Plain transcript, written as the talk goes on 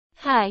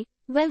Hi,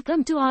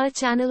 welcome to our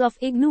channel of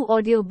IGNOU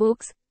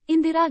Audiobooks,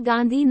 Indira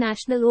Gandhi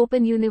National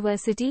Open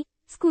University,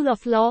 School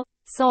of Law,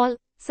 SOL,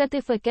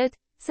 Certificate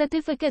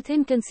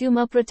in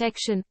Consumer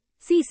Protection,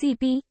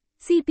 CCP,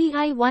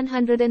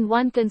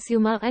 CPI-101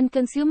 Consumer and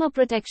Consumer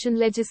Protection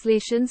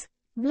Legislations,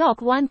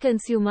 Block-1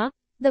 Consumer,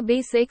 The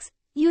Basics,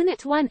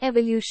 Unit-1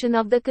 Evolution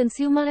of the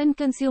Consumer and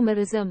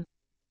Consumerism.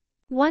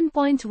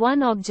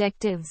 1.1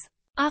 Objectives.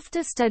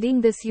 After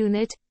studying this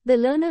unit, the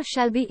learner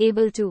shall be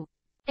able to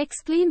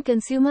explain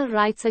consumer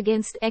rights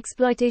against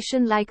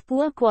exploitation like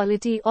poor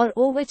quality or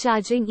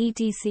overcharging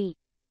etc.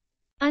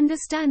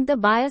 Understand the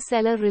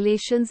buyer-seller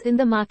relations in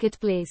the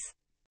marketplace.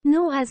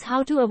 Know as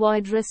how to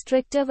avoid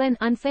restrictive and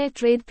unfair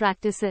trade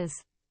practices.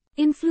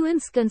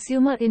 Influence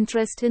consumer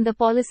interest in the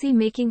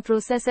policy-making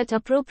process at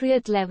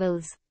appropriate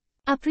levels.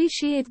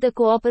 Appreciate the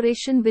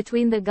cooperation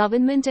between the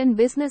government and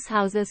business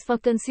houses for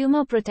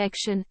consumer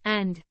protection,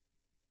 and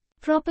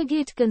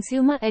propagate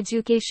consumer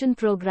education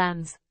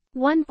programs.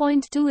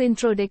 1.2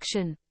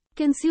 Introduction.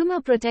 Consumer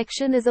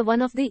protection is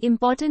one of the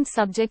important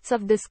subjects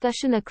of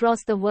discussion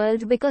across the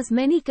world because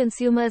many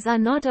consumers are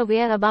not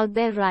aware about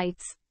their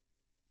rights.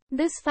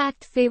 This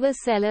fact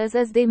favors sellers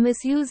as they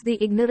misuse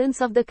the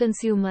ignorance of the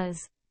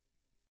consumers.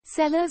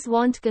 Sellers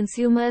want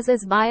consumers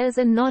as buyers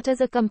and not as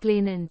a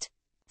complainant.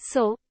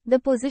 So, the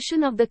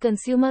position of the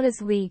consumer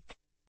is weak.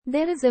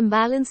 There is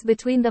imbalance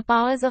between the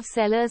powers of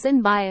sellers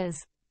and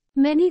buyers.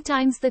 Many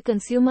times the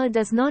consumer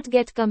does not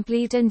get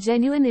complete and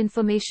genuine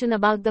information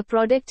about the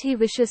product he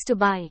wishes to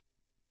buy.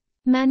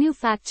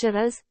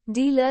 Manufacturers,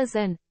 dealers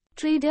and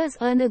traders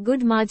earn a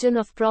good margin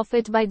of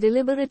profit by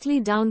deliberately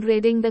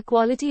downgrading the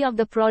quality of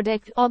the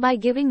product or by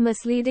giving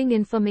misleading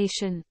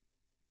information.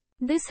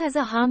 This has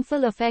a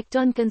harmful effect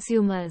on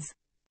consumers.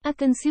 A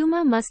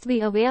consumer must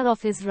be aware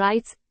of his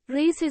rights,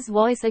 raise his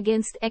voice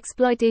against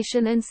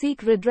exploitation and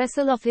seek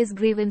redressal of his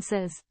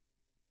grievances.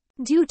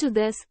 Due to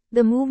this,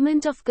 the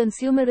movement of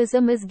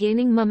consumerism is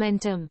gaining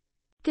momentum.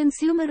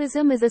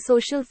 Consumerism is a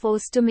social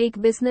force to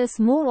make business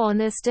more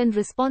honest and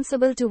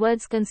responsible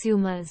towards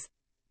consumers.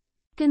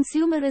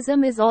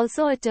 Consumerism is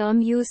also a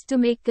term used to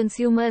make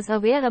consumers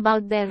aware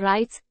about their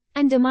rights,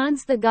 and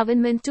demands the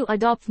government to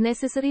adopt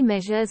necessary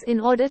measures in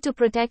order to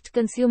protect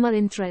consumer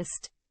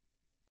interest.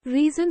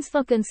 Reasons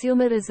for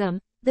consumerism.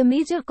 The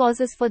major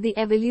causes for the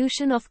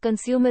evolution of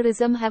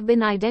consumerism have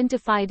been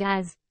identified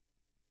as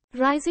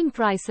rising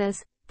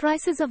prices.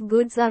 Prices of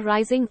goods are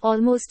rising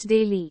almost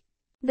daily.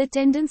 The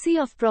tendency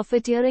of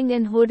profiteering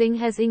and hoarding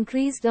has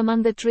increased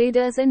among the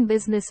traders and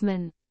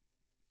businessmen.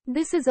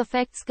 This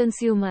affects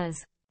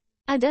consumers.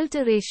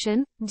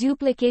 Adulteration,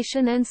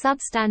 duplication and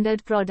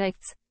substandard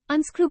products.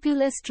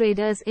 Unscrupulous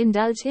traders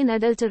indulge in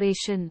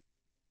adulteration.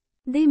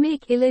 They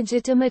make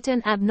illegitimate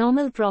and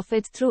abnormal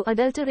profit through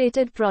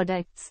adulterated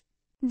products.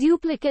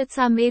 Duplicates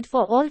are made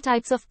for all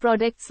types of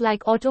products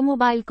like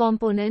automobile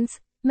components,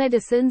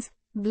 medicines,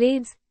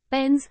 blades,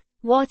 pens,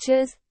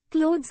 watches,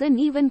 clothes and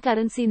even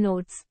currency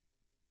notes.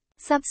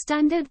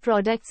 Substandard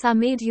products are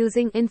made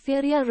using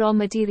inferior raw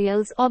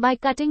materials or by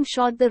cutting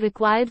short the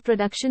required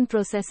production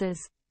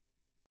processes,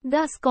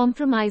 thus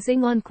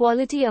compromising on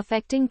quality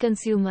affecting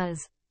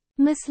consumers.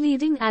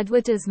 Misleading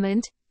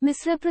advertisement,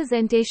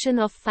 misrepresentation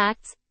of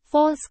facts,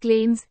 false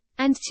claims,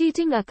 and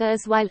cheating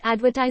occurs while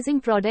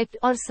advertising product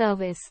or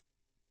service.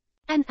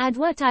 An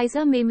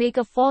advertiser may make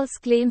a false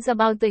claims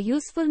about the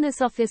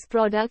usefulness of his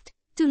product,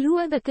 to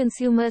lure the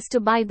consumers to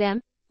buy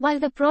them, while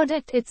the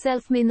product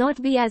itself may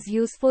not be as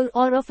useful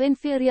or of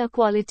inferior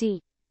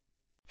quality.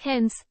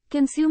 Hence,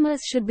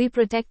 consumers should be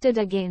protected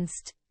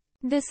against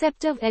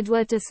deceptive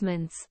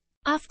advertisements.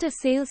 After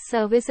sales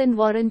service and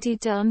warranty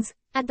terms,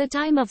 at the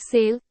time of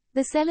sale,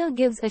 the seller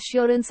gives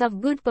assurance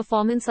of good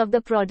performance of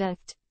the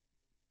product.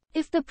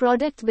 If the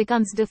product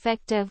becomes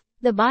defective,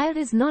 the buyer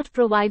is not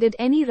provided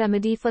any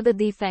remedy for the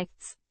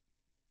defects.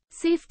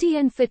 Safety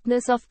and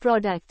fitness of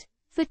product.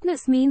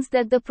 Fitness means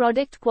that the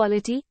product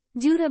quality,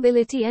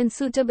 durability and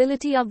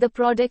suitability of the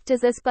product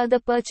is as per the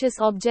purchase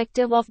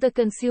objective of the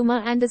consumer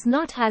and is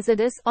not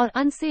hazardous or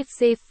unsafe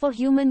safe for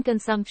human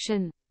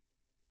consumption.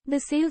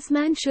 The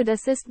salesman should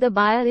assist the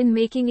buyer in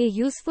making a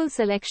useful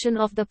selection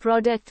of the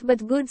product,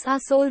 but goods are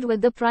sold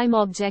with the prime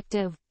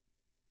objective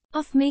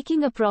of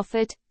making a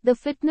profit. The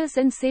fitness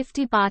and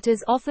safety part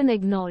is often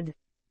ignored.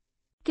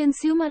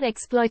 Consumer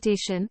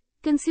exploitation.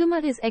 Consumer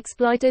is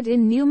exploited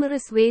in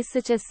numerous ways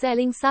such as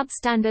selling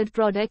substandard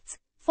products,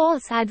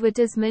 false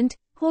advertisement,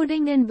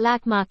 hoarding and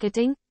black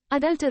marketing,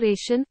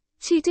 adulteration,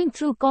 cheating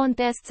through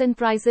contests and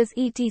prizes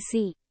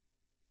etc.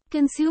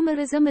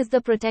 Consumerism is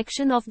the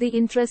protection of the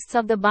interests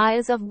of the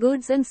buyers of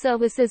goods and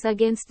services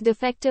against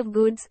defective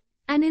goods,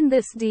 and in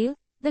this deal,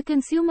 the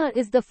consumer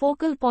is the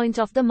focal point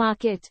of the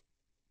market.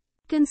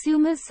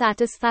 Consumers'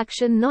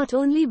 satisfaction not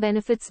only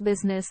benefits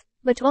business,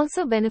 but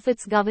also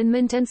benefits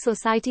government and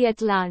society at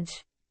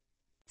large.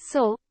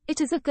 So,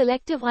 it is a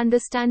collective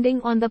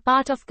understanding on the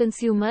part of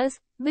consumers,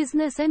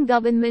 business and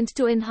government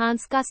to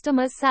enhance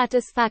customers'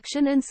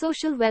 satisfaction and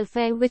social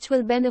welfare which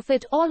will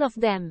benefit all of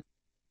them.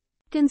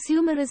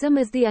 Consumerism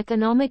is the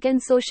economic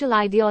and social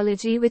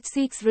ideology which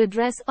seeks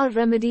redress or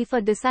remedy for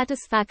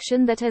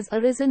dissatisfaction that has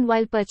arisen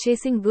while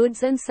purchasing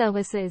goods and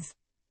services.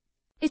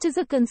 It is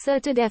a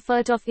concerted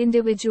effort of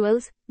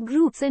individuals,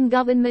 groups and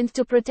government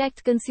to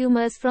protect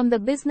consumers from the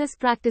business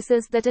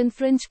practices that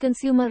infringe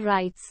consumer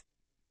rights.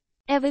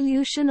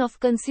 Evolution of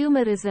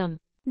consumerism.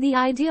 The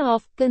idea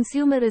of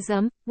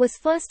consumerism was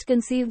first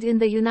conceived in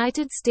the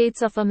United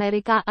States of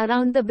America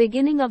around the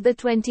beginning of the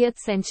 20th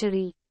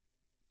century.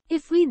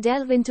 If we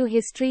delve into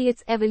history,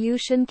 its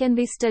evolution can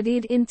be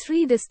studied in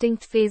three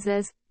distinct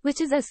phases,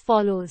 which is as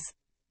follows.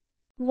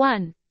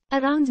 1.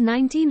 Around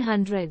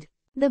 1900.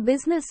 The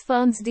business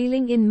firms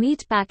dealing in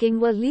meat packing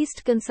were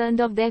least concerned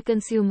of their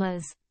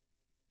consumers.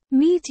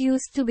 Meat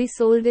used to be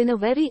sold in a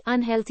very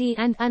unhealthy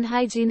and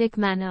unhygienic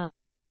manner.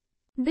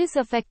 This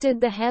affected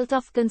the health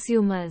of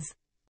consumers.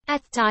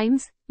 At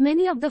times,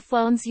 many of the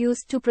firms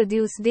used to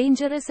produce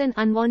dangerous and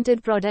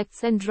unwanted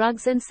products and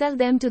drugs and sell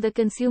them to the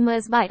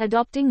consumers by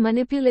adopting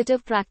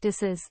manipulative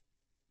practices.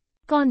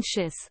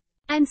 Conscious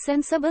and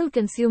sensible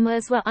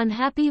consumers were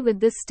unhappy with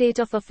this state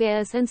of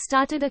affairs and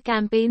started a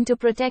campaign to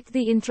protect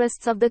the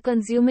interests of the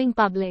consuming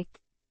public.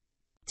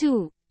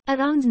 2.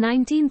 Around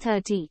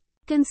 1930,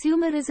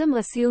 consumerism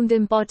assumed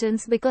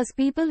importance because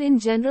people in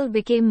general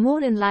became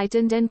more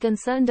enlightened and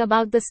concerned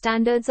about the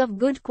standards of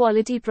good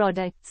quality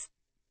products.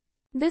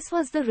 This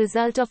was the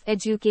result of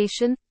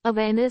education,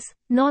 awareness,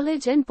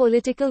 knowledge and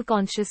political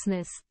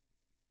consciousness.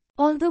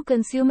 Although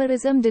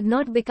consumerism did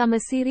not become a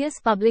serious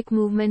public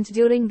movement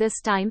during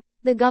this time,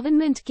 the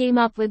government came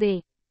up with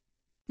a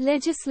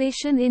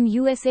legislation in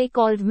USA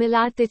called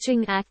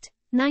Miller-Teaching Act,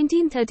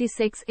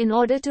 1936 in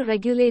order to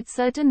regulate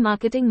certain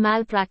marketing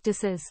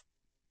malpractices.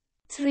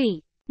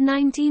 3.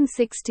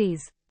 1960s.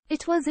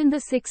 It was in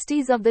the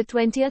 60s of the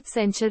 20th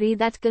century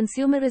that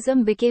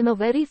consumerism became a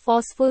very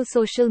forceful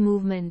social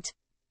movement.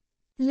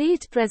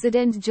 Late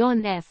President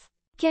John F.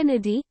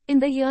 Kennedy, in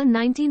the year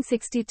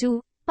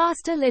 1962,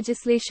 passed a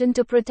legislation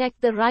to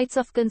protect the rights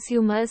of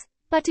consumers,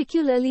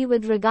 particularly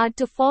with regard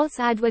to false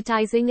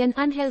advertising and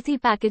unhealthy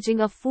packaging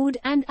of food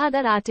and other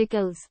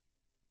articles.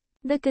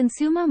 The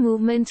consumer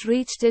movement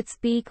reached its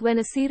peak when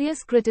a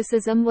serious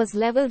criticism was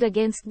leveled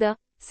against the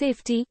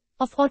safety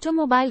of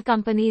automobile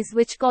companies,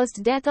 which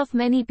caused death of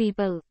many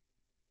people.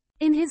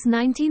 In his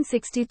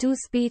 1962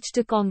 speech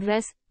to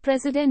Congress,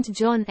 President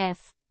John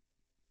F.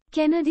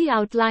 Kennedy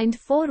outlined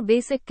four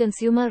basic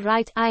consumer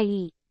rights,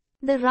 i.e.,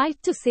 the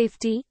right to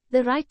safety,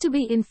 the right to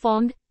be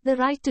informed, the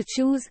right to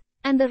choose,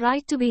 and the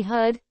right to be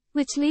heard,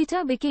 which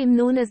later became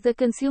known as the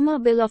Consumer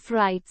Bill of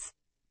Rights.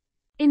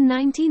 In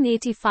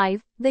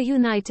 1985, the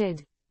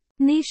United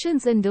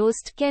Nations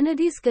endorsed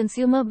Kennedy's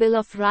Consumer Bill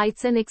of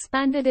Rights and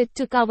expanded it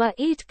to cover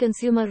 8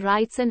 consumer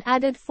rights and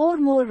added 4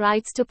 more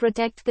rights to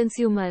protect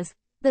consumers: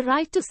 the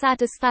right to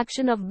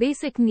satisfaction of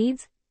basic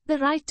needs, the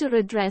right to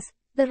redress,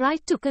 the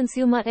right to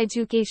consumer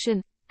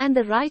education, and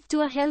the right to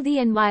a healthy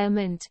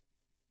environment.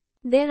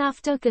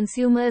 Thereafter,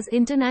 Consumers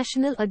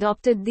International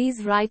adopted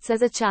these rights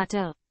as a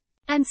charter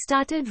and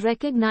started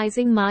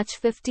recognizing March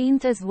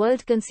 15 as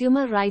World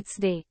Consumer Rights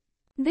Day.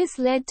 This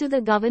led to the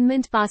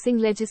government passing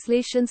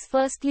legislations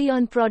firstly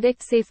on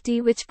product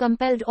safety, which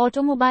compelled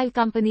automobile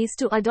companies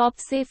to adopt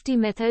safety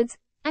methods,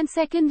 and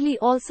secondly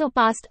also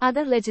passed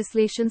other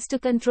legislations to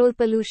control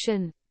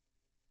pollution.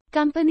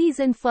 Companies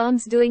and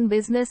firms doing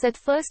business at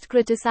first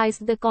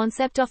criticized the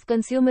concept of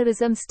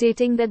consumerism,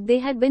 stating that they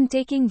had been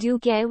taking due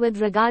care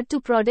with regard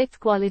to product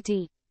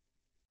quality.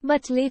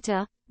 But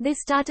later, they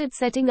started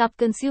setting up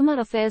consumer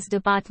affairs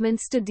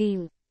departments to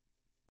deal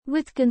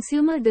with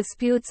consumer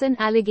disputes and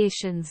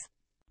allegations.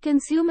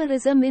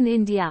 Consumerism in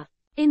India.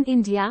 In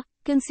India,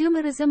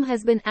 consumerism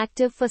has been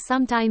active for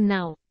some time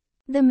now.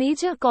 The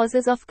major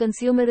causes of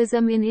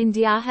consumerism in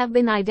India have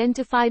been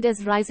identified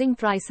as rising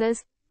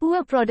prices,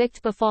 poor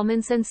product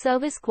performance and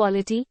service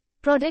quality,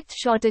 product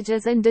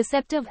shortages and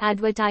deceptive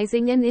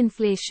advertising, and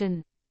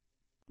inflation.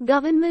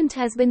 Government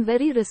has been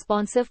very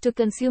responsive to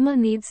consumer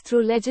needs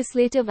through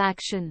legislative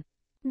action.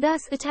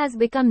 Thus, it has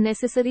become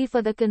necessary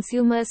for the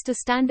consumers to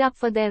stand up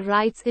for their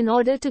rights in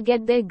order to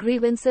get their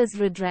grievances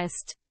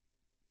redressed.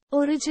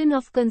 Origin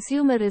of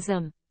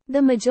consumerism.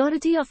 The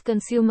majority of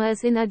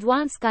consumers in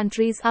advanced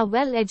countries are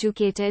well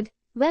educated,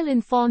 well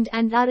informed,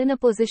 and are in a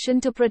position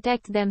to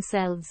protect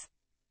themselves.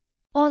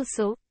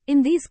 Also,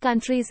 in these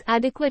countries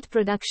adequate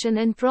production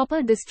and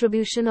proper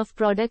distribution of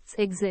products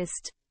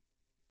exist.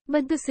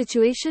 But the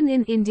situation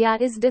in India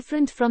is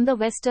different from the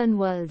Western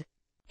world.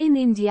 In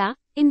India,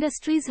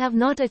 industries have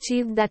not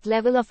achieved that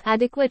level of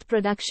adequate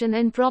production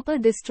and proper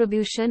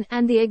distribution,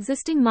 and the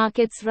existing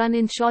markets run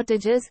in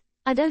shortages,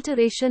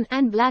 adulteration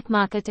and black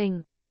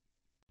marketing.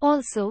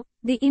 Also,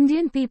 the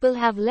Indian people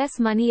have less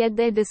money at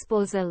their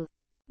disposal.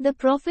 The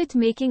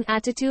profit-making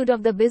attitude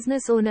of the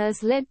business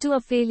owners led to a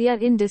failure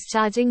in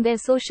discharging their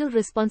social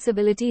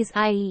responsibilities,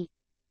 i.e.,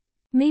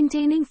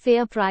 maintaining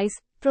fair price,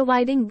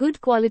 providing good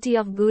quality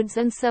of goods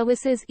and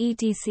services,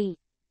 etc.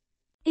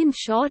 In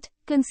short,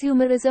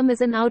 consumerism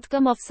is an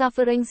outcome of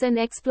sufferings and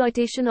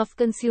exploitation of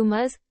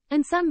consumers,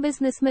 and some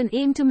businessmen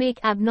aim to make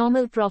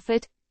abnormal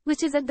profit,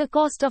 which is at the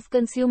cost of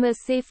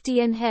consumers' safety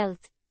and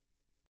health.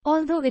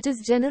 Although it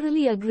is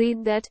generally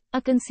agreed that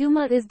a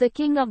consumer is the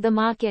king of the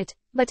market,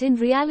 but in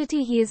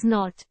reality he is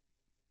not.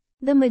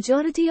 The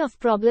majority of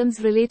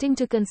problems relating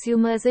to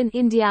consumers in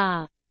India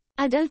are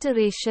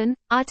adulteration,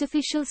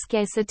 artificial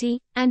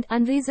scarcity, and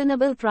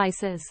unreasonable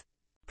prices.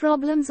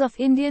 Problems of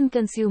Indian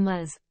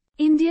consumers.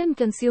 Indian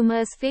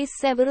consumers face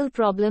several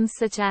problems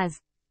such as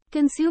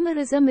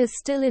consumerism is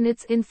still in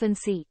its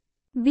infancy.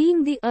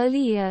 Being the early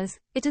years,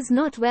 it is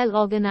not well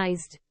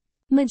organized.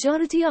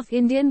 Majority of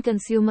Indian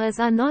consumers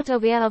are not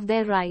aware of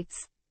their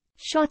rights.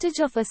 Shortage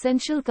of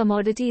essential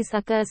commodities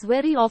occurs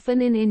very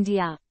often in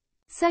India.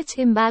 Such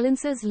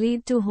imbalances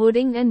lead to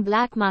hoarding and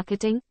black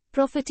marketing,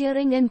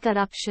 profiteering and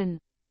corruption.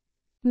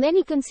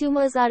 Many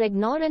consumers are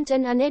ignorant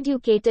and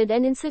uneducated,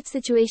 and in such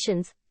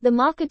situations, the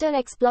marketer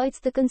exploits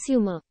the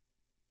consumer.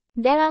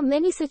 There are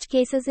many such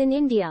cases in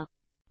India.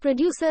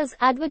 Producers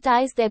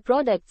advertise their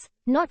products,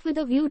 not with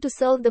a view to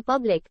serve the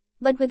public,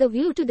 but with a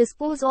view to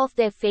dispose of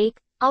their fake,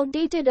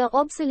 outdated or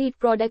obsolete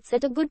products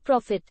at a good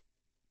profit.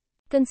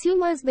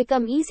 Consumers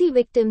become easy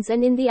victims,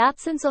 and in the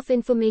absence of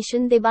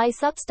information they buy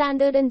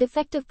substandard and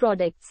defective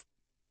products.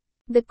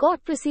 The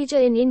court procedure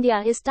in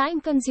India is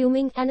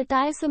time-consuming and a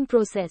tiresome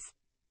process.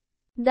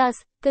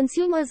 Thus,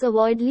 consumers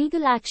avoid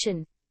legal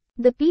action.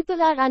 The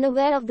people are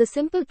unaware of the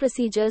simple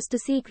procedures to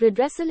seek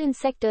redressal in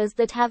sectors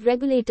that have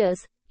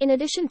regulators, in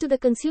addition to the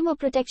Consumer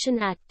Protection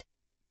Act.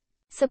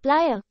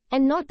 Supplier,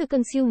 and not the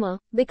consumer,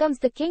 becomes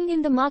the king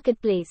in the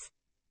marketplace.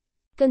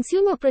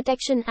 Consumer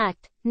Protection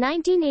Act,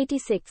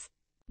 1986.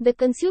 The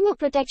Consumer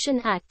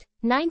Protection Act,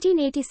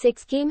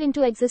 1986 came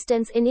into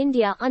existence in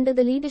India under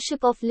the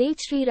leadership of late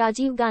Shri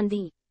Rajiv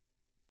Gandhi.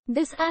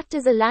 This act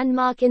is a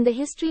landmark in the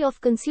history of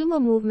consumer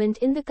movement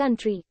in the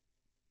country.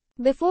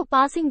 Before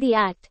passing the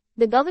act,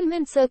 the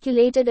government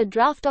circulated a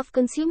draft of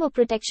Consumer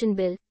Protection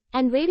Bill,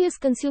 and various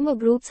consumer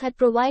groups had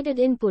provided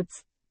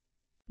inputs.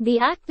 The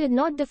act did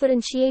not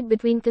differentiate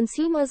between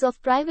consumers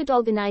of private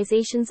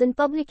organizations and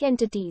public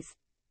entities.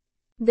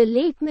 The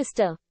late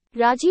Mr.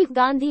 Rajiv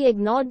Gandhi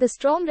ignored the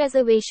strong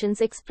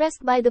reservations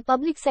expressed by the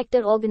public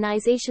sector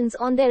organizations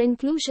on their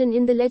inclusion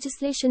in the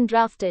legislation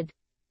drafted.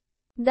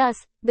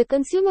 Thus, the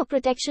Consumer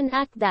Protection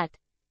Act that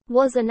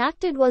was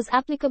enacted was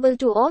applicable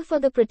to all for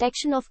the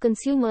protection of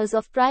consumers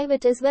of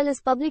private as well as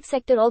public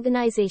sector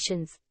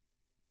organizations.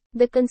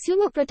 The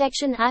Consumer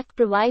Protection Act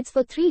provides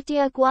for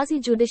three-tier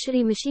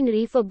quasi-judiciary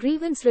machinery for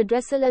grievance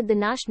redressal at the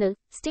national,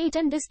 state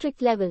and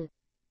district level.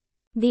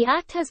 The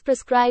Act has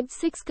prescribed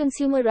 6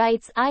 consumer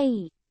rights,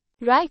 i.e.,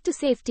 right to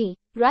safety,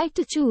 right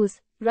to choose,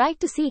 right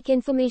to seek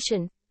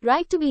information,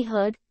 right to be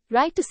heard,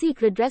 right to seek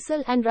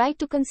redressal and right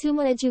to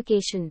consumer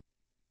education.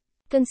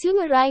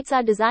 Consumer rights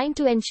are designed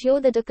to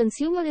ensure that a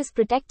consumer is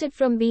protected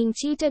from being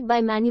cheated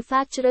by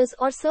manufacturers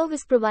or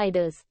service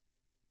providers.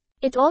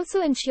 It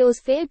also ensures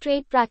fair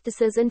trade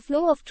practices and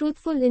flow of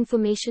truthful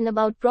information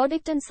about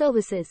product and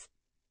services.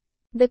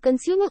 The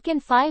consumer can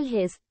file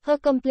his/her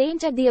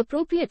complaint at the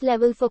appropriate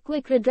level for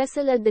quick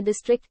redressal at the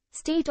district,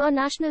 state or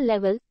national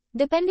level,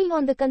 depending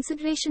on the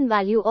consideration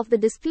value of the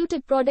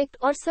disputed product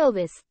or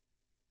service.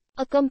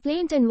 A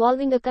complaint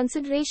involving a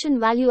consideration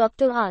value up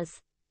to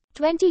Rs.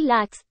 20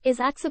 lakhs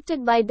is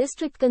accepted by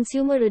district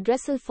consumer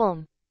redressal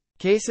form.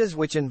 Cases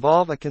which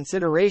involve a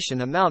consideration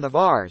amount of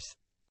Rs.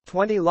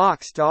 20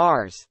 lakhs to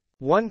Rs.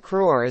 1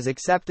 crore is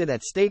accepted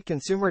at State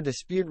Consumer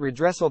Dispute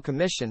Redressal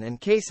Commission,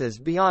 and cases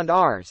beyond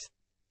Rs.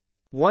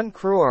 1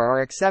 crore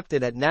are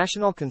accepted at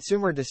National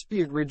Consumer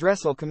Dispute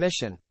Redressal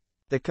Commission.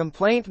 The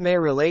complaint may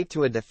relate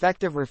to a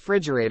defective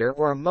refrigerator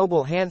or a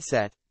mobile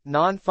handset,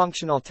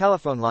 non-functional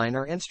telephone line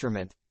or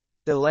instrument,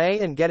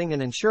 delay in getting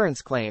an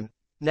insurance claim,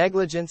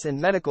 negligence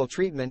in medical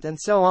treatment and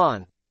so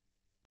on.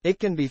 It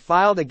can be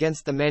filed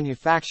against the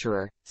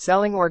manufacturer,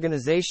 selling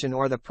organization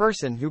or the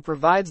person who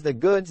provides the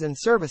goods and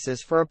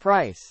services for a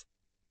price.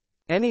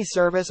 Any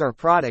service or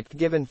product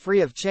given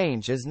free of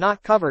charge is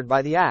not covered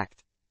by the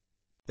Act.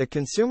 The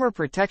Consumer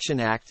Protection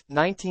Act,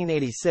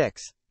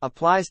 1986,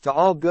 applies to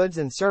all goods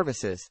and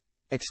services,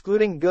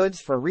 excluding goods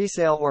for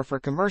resale or for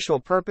commercial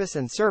purpose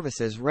and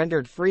services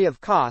rendered free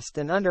of cost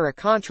and under a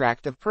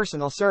contract of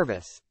personal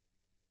service.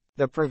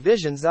 The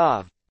provisions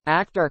of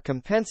Act are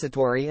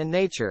compensatory in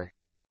nature.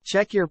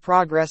 Check your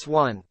progress.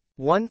 1.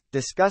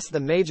 Discuss the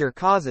major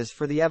causes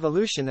for the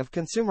evolution of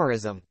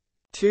consumerism.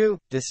 2.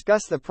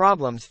 Discuss the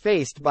problems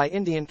faced by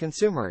Indian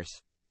consumers.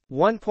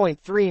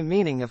 1.3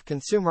 Meaning of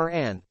consumer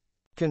and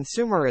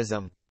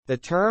consumerism. The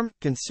term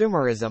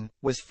consumerism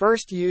was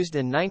first used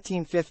in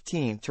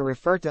 1915 to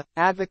refer to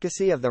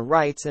advocacy of the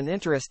rights and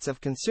interests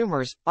of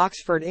consumers,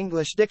 Oxford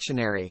English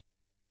Dictionary.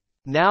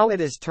 Now it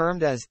is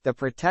termed as the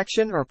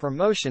protection or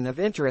promotion of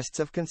interests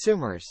of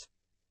consumers.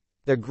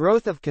 The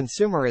growth of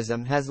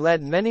consumerism has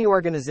led many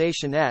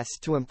organizations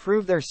to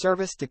improve their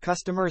service to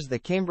customers. The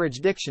Cambridge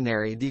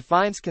Dictionary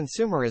defines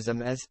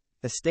consumerism as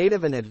the state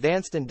of an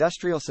advanced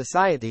industrial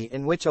society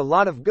in which a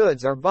lot of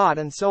goods are bought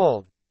and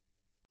sold.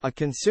 A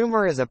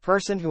consumer is a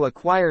person who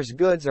acquires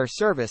goods or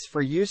service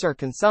for use or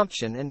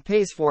consumption and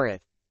pays for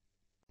it.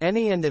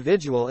 Any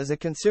individual is a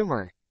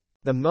consumer.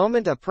 The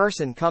moment a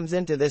person comes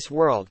into this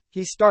world,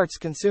 he starts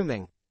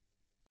consuming.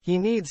 He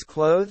needs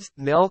clothes,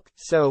 milk,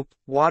 soap,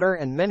 water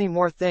and many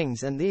more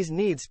things, and these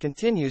needs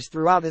continues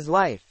throughout his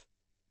life.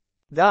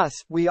 Thus,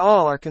 we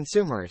all are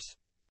consumers.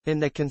 In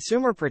the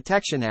Consumer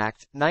Protection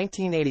Act,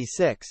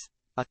 1986,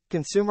 a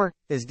consumer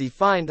is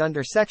defined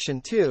under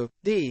Section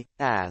 2(d)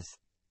 as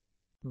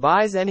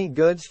buys any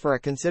goods for a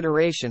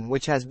consideration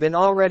which has been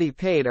already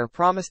paid or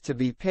promised to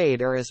be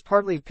paid or is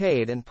partly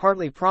paid and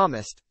partly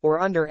promised, or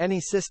under any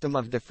system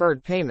of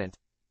deferred payment,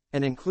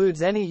 and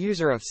includes any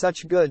user of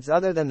such goods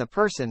other than the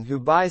person who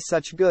buys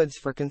such goods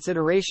for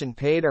consideration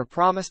paid or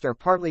promised or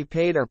partly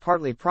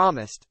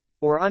promised,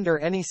 or under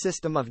any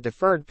system of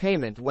deferred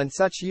payment when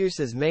such use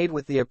is made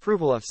with the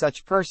approval of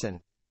such person,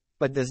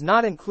 but does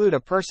not include a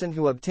person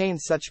who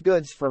obtains such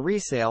goods for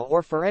resale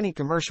or for any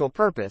commercial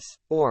purpose,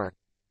 or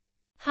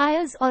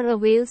hires or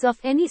avails of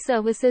any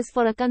services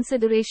for a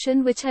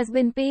consideration which has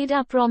been paid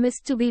or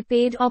promised to be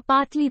paid or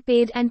partly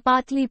paid and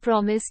partly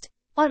promised,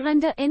 or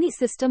under any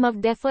system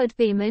of deferred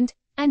payment,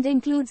 and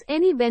includes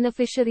any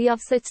beneficiary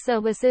of such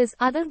services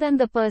other than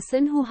the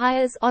person who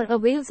hires or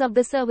avails of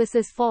the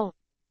services for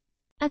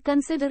a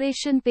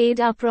consideration paid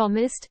or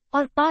promised,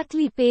 or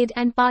partly paid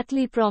and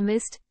partly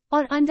promised,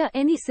 or under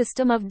any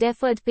system of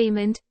deferred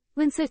payment,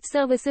 when such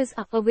services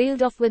are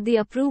availed of with the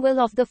approval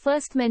of the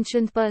first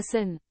mentioned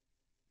person.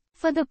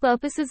 For the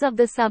purposes of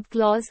the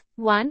subclause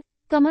 1,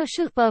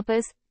 commercial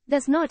purpose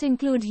does not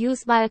include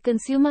use by a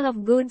consumer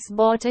of goods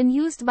bought and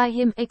used by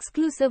him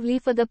exclusively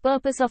for the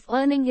purpose of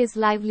earning his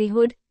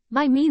livelihood,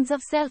 by means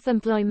of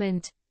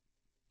self-employment.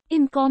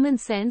 In common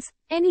sense,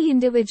 any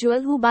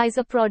individual who buys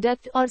a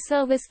product or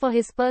service for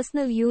his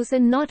personal use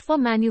and not for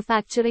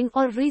manufacturing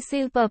or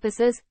resale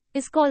purposes,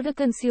 is called a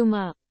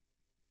consumer.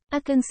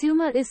 A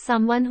consumer is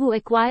someone who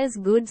acquires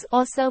goods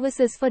or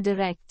services for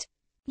direct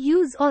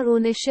use or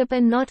ownership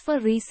and not for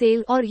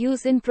resale or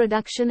use in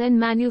production and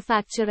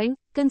manufacturing.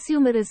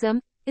 Consumerism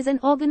is an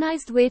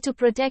organized way to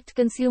protect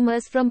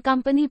consumers from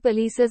company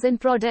policies and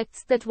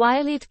products that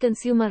violate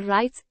consumer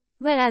rights,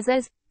 whereas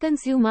as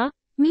consumer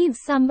means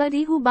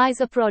somebody who buys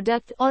a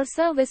product or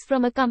service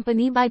from a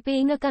company by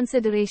paying a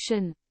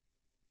consideration.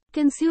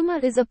 Consumer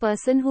is a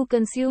person who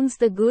consumes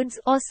the goods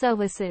or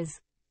services.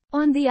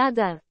 On the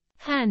other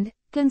hand,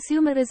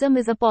 consumerism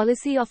is a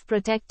policy of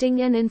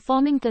protecting and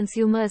informing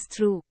consumers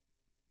through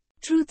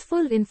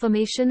truthful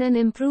information and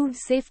improved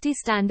safety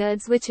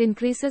standards which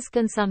increases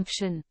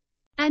consumption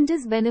and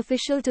is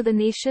beneficial to the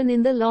nation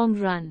in the long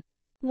run.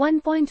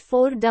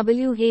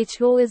 1.4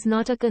 WHO is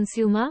not a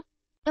consumer.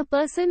 A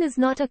person is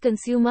not a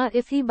consumer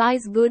if he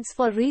buys goods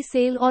for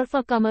resale or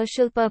for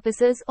commercial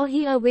purposes, or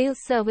he avails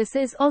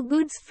services or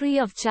goods free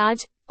of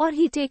charge, or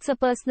he takes a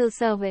personal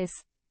service.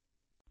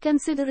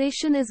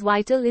 Consideration is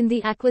vital in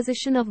the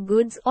acquisition of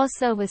goods or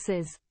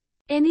services.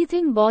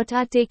 Anything bought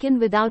or taken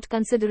without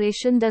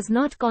consideration does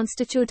not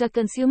constitute a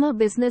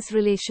consumer-business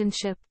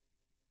relationship.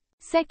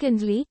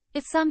 Secondly,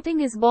 if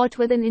something is bought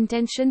with an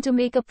intention to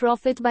make a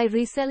profit by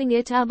reselling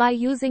it or by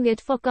using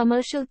it for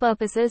commercial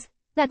purposes,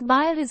 that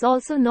buyer is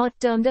also not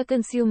termed a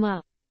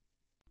consumer.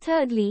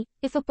 Thirdly,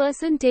 if a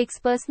person takes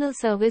personal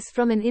service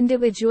from an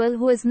individual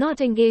who is not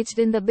engaged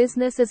in the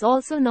business is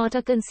also not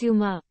a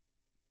consumer.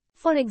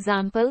 For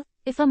example,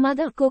 if a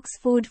mother cooks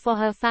food for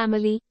her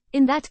family,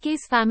 in that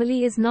case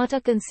family is not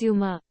a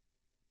consumer.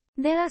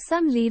 There are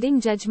some leading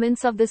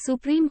judgments of the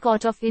Supreme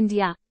Court of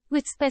India,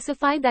 which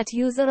specify that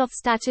user of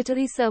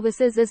statutory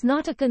services is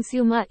not a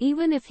consumer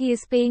even if he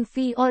is paying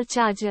fee or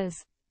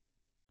charges.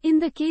 In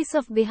the case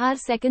of Bihar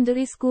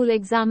Secondary School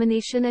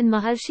Examination and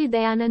Maharshi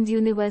Dayanand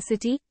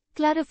University,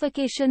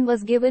 clarification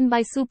was given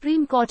by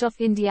Supreme Court of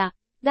India,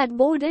 that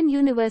board and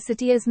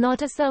university is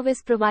not a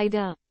service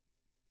provider.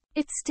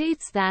 It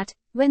states that,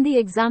 when the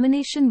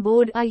examination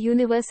board or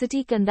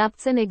university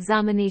conducts an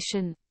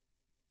examination,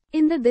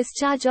 in the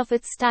discharge of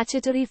its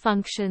statutory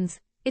functions,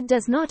 it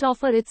does not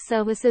offer its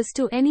services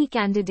to any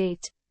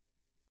candidate.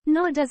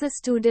 Nor does a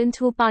student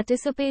who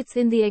participates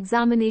in the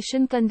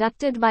examination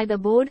conducted by the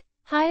board,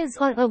 hires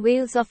or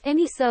avails of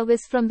any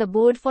service from the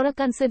board for a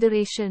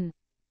consideration.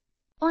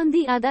 On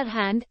the other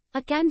hand,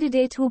 a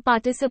candidate who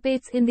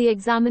participates in the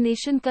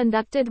examination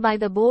conducted by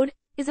the board,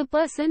 is a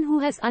person who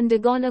has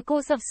undergone a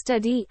course of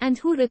study and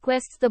who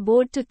requests the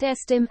board to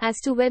test him as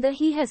to whether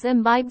he has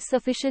imbibed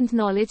sufficient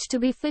knowledge to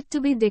be fit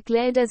to be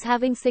declared as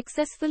having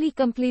successfully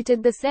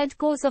completed the said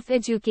course of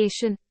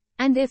education,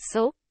 and if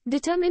so,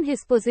 determine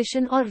his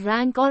position or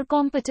rank or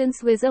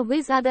competence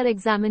vis-a-vis other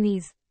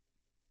examinees.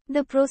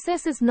 The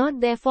process is not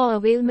therefore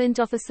availment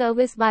of a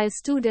service by a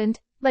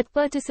student, but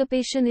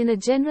participation in a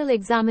general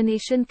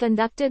examination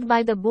conducted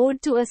by the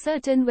board to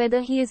ascertain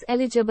whether he is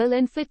eligible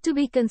and fit to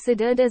be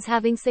considered as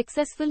having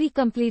successfully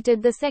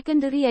completed the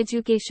secondary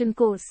education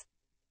course.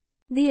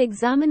 The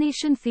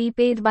examination fee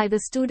paid by the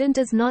student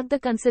is not the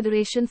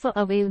consideration for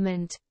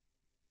availment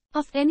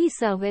of any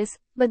service,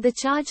 but the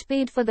charge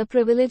paid for the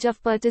privilege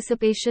of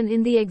participation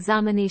in the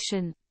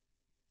examination.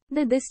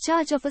 The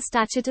discharge of a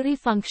statutory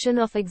function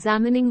of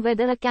examining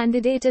whether a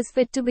candidate is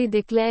fit to be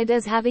declared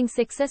as having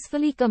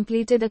successfully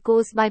completed a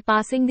course by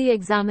passing the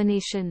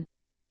examination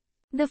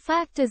The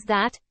fact is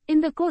that,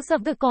 in the course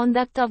of the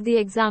conduct of the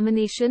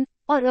examination,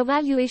 or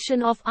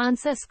evaluation of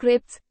answer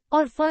scripts,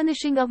 or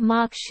furnishing of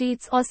mark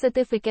sheets or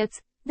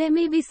certificates, there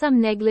may be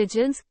some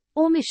negligence,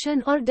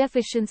 omission or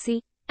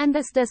deficiency, and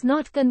this does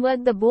not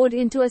convert the board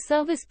into a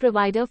service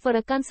provider for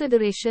a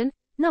consideration,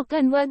 nor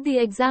convert the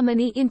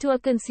examinee into a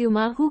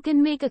consumer who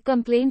can make a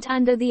complaint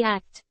under the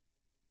Act.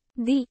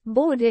 The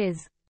board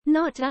is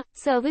not a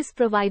service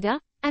provider,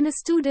 and a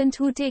student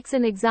who takes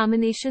an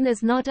examination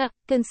is not a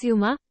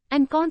consumer,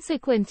 and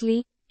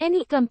consequently,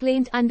 any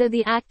complaint under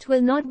the Act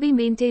will not be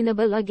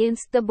maintainable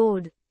against the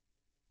board.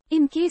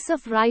 In case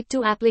of right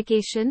to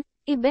application,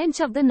 a bench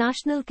of the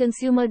National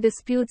Consumer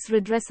Disputes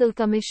Redressal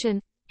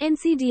Commission,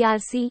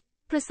 NCDRC,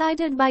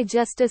 presided by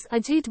Justice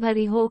Ajit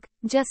Bharihok,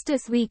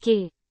 Justice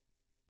V.K.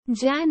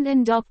 Jain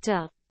and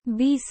Dr.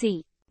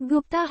 B.C.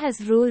 Gupta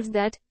has ruled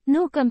that,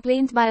 no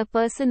complaint by a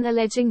person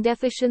alleging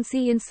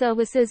deficiency in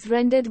services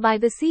rendered by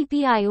the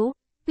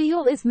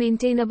CPI-101 is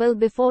maintainable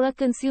before a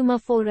consumer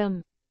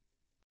forum.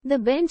 The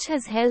bench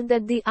has held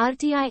that the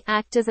RTI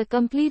Act is a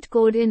complete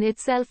code in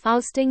itself,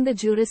 ousting the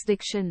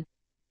jurisdiction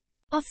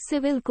of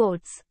civil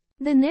courts.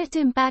 The net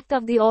impact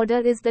of the order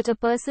is that a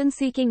person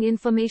seeking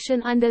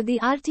information under the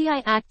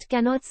RTI Act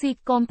cannot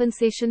seek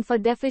compensation for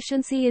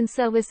deficiency in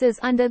services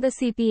under the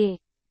CPA.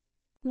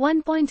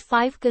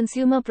 1.5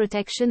 Consumer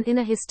protection in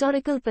a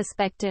historical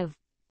perspective.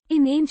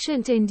 In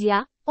ancient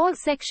India, all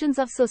sections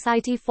of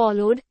society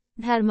followed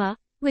dharma,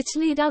 which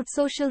laid out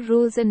social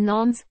rules and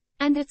norms,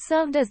 and it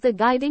served as the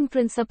guiding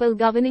principle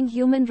governing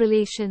human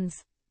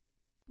relations.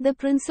 The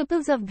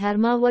principles of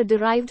dharma were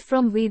derived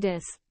from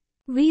Vedas.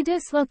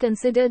 Vedas were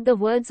considered the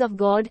words of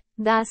God,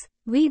 thus,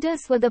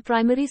 Vedas were the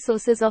primary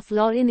sources of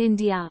law in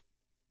India.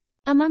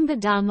 Among the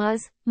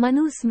dharmas,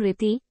 Manu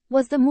Smriti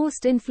was the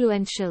most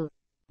influential.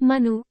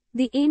 Manu,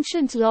 the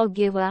ancient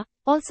lawgiver,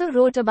 also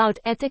wrote about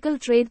ethical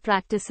trade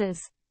practices.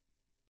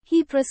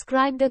 He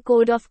prescribed a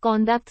code of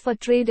conduct for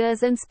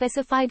traders and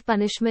specified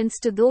punishments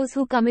to those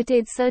who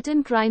committed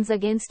certain crimes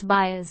against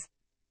buyers.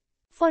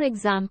 For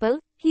example,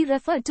 he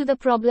referred to the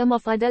problem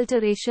of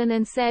adulteration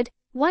and said,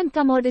 one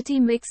commodity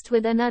mixed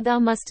with another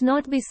must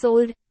not be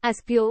sold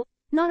as pure,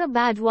 nor a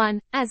bad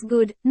one as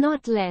good,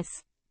 not less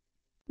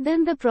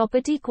than the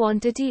property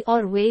quantity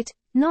or weight,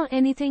 nor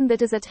anything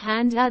that is at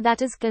hand or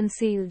that is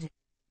concealed.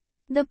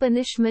 The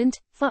punishment,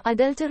 for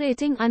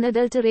adulterating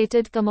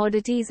unadulterated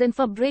commodities and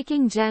for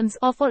breaking gems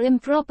or for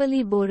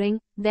improperly boring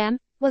them,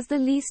 was the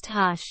least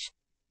harsh.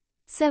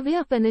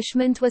 Severe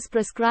punishment was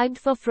prescribed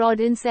for fraud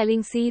in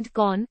selling seed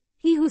corn.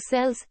 He who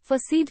sells, for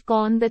seed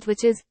corn that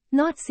which is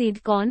not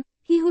seed corn,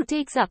 he who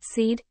takes up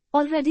seed,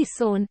 already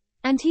sown,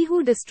 and he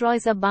who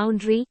destroys a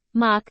boundary,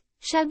 mark,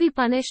 shall be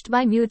punished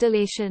by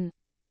mutilation.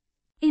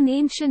 In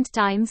ancient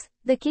times,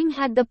 the king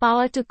had the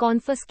power to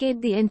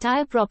confiscate the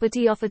entire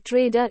property of a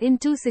trader in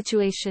two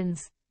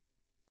situations.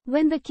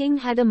 When the king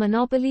had a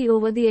monopoly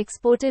over the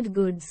exported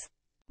goods.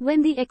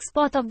 When the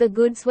export of the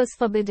goods was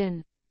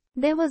forbidden.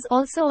 There was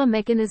also a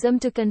mechanism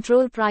to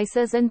control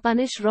prices and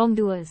punish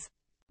wrongdoers.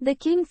 The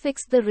king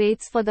fixed the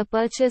rates for the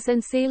purchase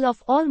and sale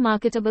of all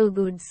marketable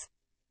goods.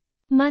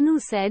 Manu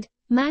said,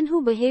 man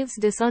who behaves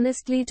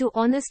dishonestly to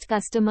honest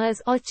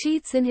customers or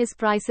cheats in his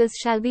prices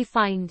shall be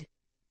fined.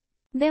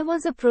 There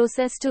was a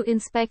process to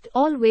inspect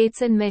all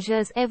weights and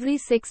measures every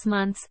 6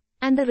 months,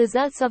 and the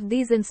results of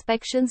these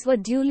inspections were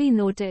duly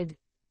noted.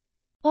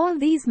 All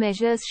these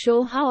measures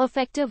show how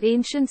effective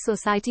ancient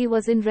society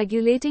was in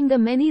regulating the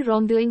many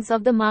wrongdoings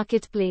of the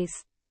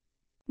marketplace.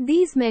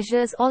 These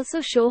measures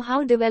also show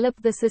how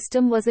developed the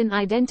system was in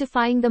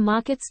identifying the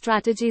market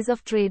strategies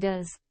of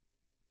traders.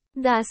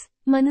 Thus,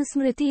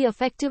 Manusmriti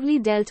effectively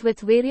dealt with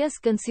various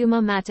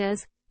consumer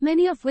matters,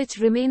 many of which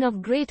remain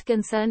of great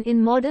concern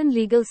in modern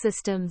legal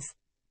systems.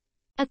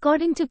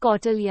 According to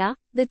Kautilya,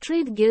 the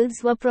trade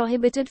guilds were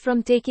prohibited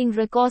from taking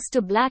recourse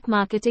to black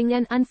marketing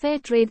and unfair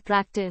trade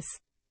practice.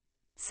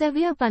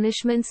 Severe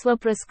punishments were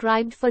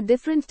prescribed for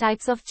different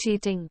types of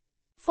cheating.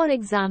 For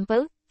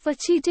example, for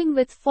cheating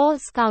with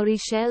false cowrie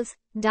shells,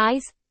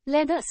 dice,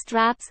 leather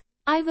straps,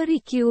 ivory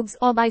cubes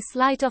or by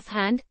sleight of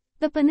hand,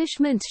 the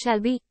punishment shall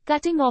be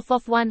cutting off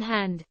of one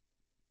hand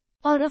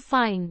or a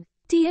fine.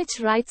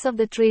 Rights of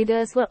the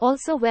traders were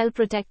also well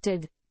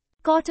protected.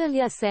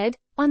 Kautilya said,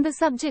 on the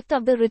subject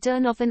of the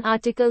return of an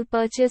article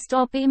purchased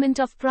or payment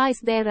of price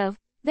thereof,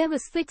 there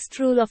was fixed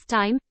rule of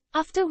time,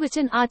 after which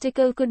an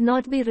article could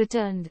not be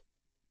returned.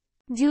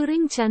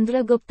 During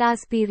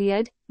Chandragupta's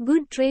period,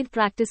 good trade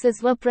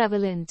practices were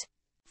prevalent.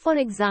 For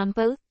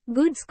example,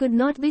 goods could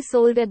not be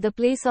sold at the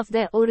place of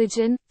their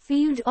origin,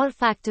 field or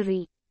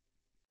factory.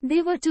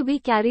 They were to be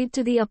carried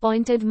to the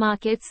appointed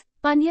markets,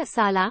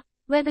 Panyasala,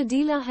 where the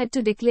dealer had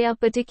to declare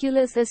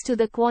particulars as to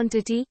the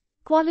quantity,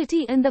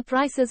 quality and the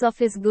prices of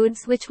his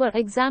goods which were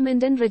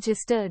examined and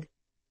registered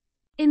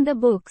in the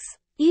books.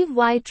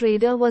 Every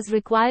trader was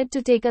required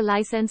to take a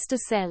license to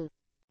sell.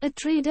 A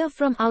trader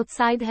from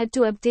outside had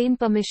to obtain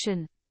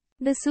permission.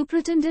 The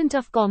superintendent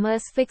of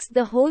commerce fixed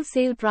the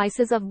wholesale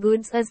prices of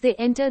goods as they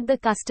entered the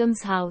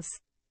customs house.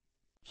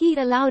 He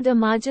allowed a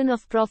margin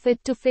of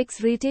profit to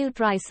fix retail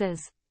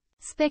prices.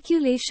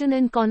 Speculation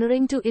and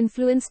cornering to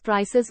influence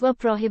prices were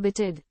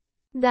prohibited.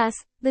 Thus,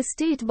 the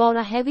state bore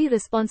a heavy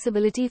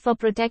responsibility for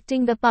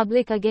protecting the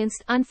public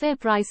against unfair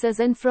prices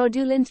and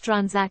fraudulent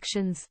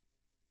transactions.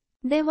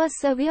 There were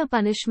severe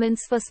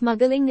punishments for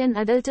smuggling and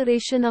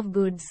adulteration of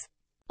goods.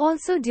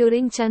 Also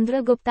during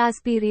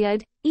Chandragupta's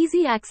period,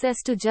 easy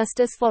access to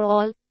justice for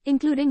all,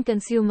 including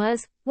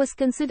consumers, was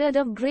considered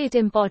of great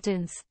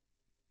importance.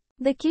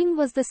 The king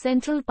was the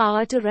central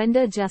power to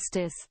render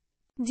justice.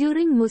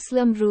 During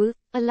Muslim rule,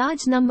 a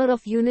large number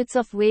of units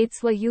of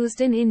weights were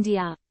used in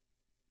India.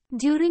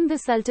 During the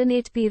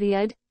Sultanate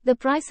period, the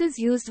prices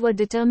used were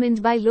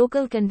determined by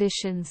local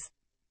conditions.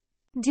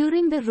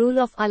 During the rule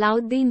of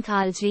Alauddin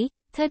Khalji,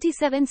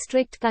 37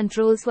 strict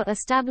controls were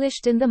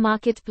established in the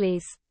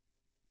marketplace.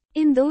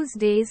 In those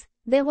days,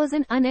 there was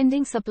an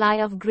unending supply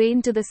of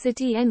grain to the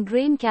city and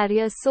grain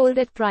carriers sold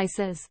at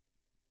prices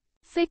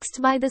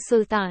fixed by the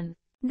Sultan.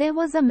 There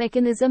was a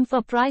mechanism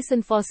for price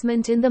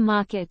enforcement in the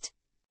market.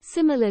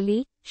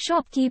 Similarly,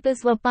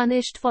 shopkeepers were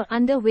punished for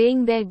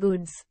underweighing their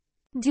goods.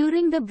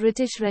 During the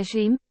British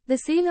regime, the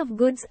Sale of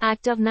Goods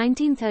Act of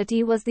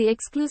 1930 was the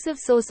exclusive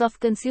source of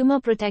consumer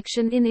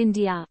protection in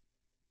India.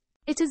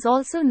 It is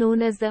also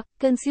known as the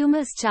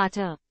Consumer's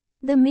Charter.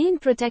 The main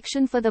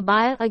protection for the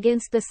buyer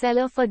against the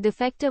seller for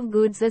defective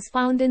goods is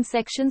found in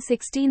Section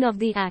 16 of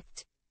the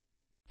Act.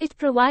 It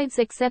provides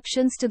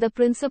exceptions to the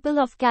principle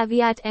of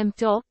caveat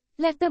emptor,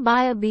 let the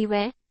buyer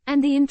beware,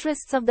 and the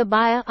interests of the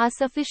buyer are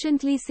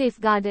sufficiently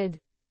safeguarded.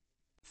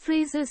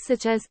 Phrases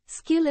such as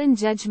skill and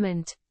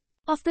judgment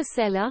of the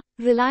seller,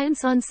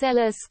 reliance on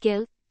seller's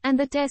skill, and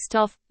the test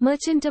of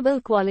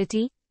merchantable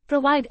quality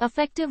provide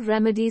effective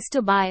remedies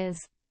to buyers.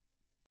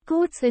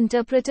 Courts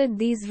interpreted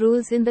these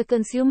rules in the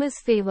consumer's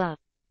favor.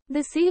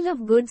 The Sale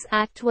of Goods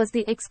Act was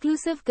the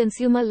exclusive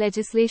consumer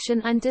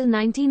legislation until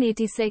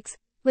 1986,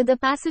 with the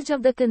passage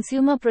of the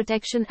Consumer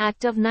Protection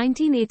Act of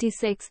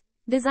 1986,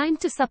 designed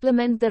to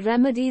supplement the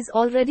remedies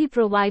already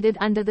provided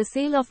under the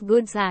Sale of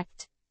Goods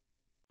Act.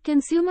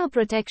 Consumer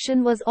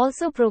protection was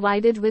also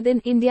provided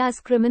within India's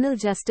criminal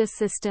justice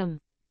system.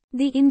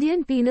 The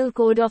Indian Penal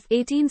Code of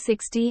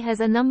 1860 has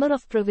a number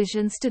of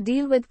provisions to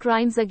deal with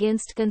crimes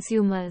against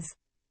consumers.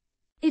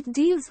 It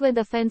deals with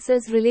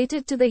offences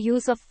related to the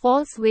use of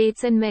false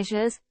weights and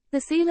measures,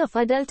 the sale of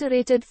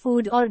adulterated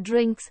food or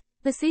drinks,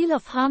 the sale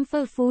of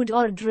harmful food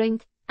or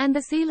drink, and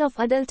the sale of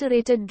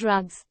adulterated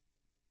drugs.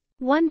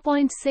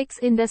 1.6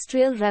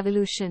 Industrial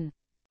Revolution.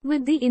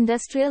 With the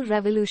Industrial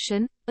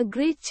Revolution, a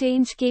great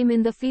change came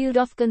in the field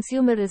of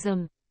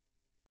consumerism.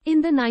 In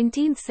the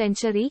 19th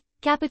century,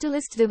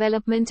 capitalist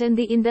development and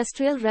the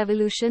Industrial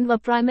Revolution were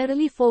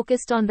primarily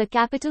focused on the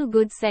capital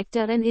goods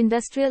sector and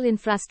industrial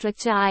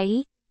infrastructure,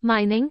 i.e.,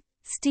 mining,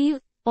 steel,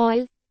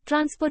 oil,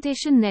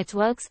 transportation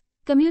networks,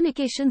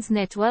 communications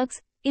networks,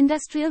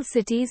 industrial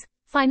cities,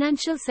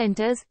 financial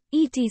centers,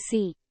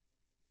 etc.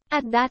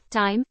 At that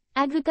time,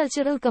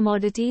 agricultural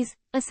commodities,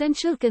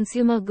 essential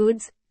consumer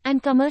goods,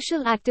 and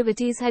commercial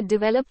activities had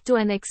developed to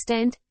an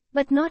extent,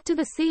 but not to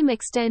the same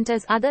extent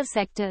as other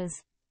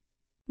sectors.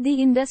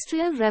 The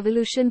Industrial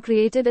Revolution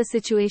created a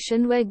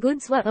situation where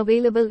goods were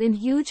available in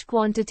huge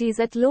quantities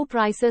at low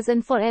prices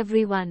and for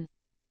everyone.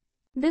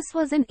 This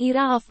was an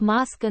era of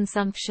mass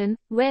consumption,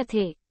 where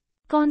the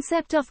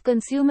concept of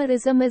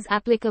consumerism is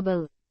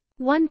applicable.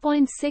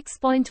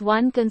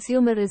 1.6.1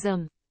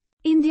 Consumerism.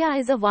 India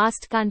is a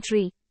vast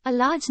country. A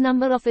large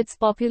number of its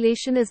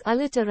population is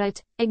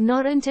illiterate,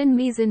 ignorant and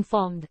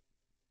misinformed.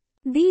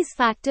 These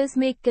factors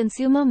make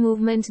consumer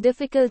movement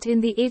difficult in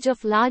the age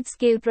of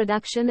large-scale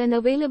production and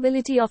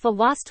availability of a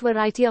vast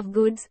variety of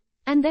goods,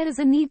 and there is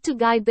a need to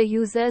guide the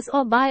users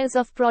or buyers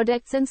of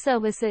products and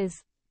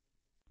services.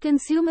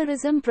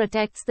 Consumerism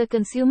protects the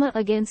consumer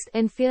against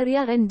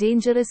inferior and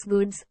dangerous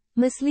goods,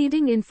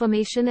 misleading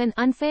information and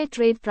unfair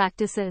trade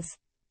practices.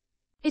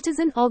 It is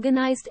an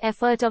organized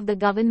effort of the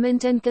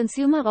government and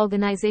consumer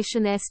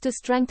organizations to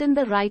strengthen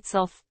the rights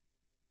of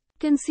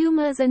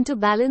consumers and to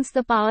balance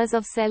the powers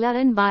of seller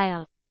and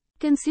buyer.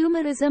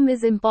 Consumerism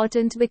is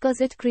important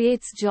because it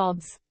creates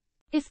jobs.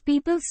 If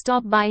people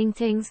stop buying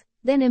things,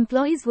 then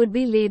employees would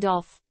be laid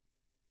off.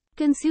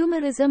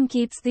 Consumerism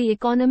keeps the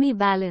economy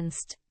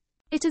balanced.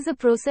 It is a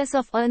process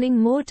of earning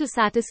more to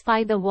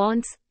satisfy the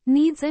wants,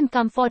 needs and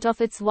comfort of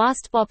its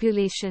vast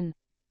population.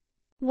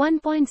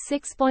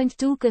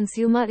 1.6.2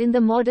 Consumer in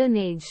the modern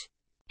age.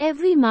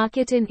 Every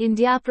market in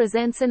India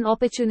presents an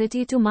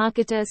opportunity to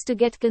marketers to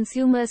get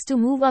consumers to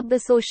move up the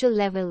social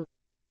level.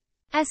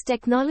 As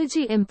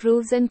technology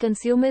improves and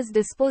consumers'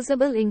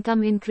 disposable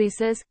income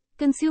increases,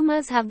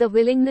 consumers have the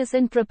willingness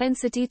and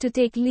propensity to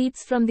take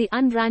leaps from the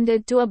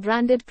unbranded to a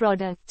branded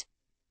product.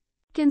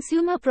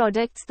 Consumer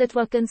products that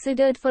were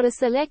considered for a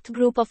select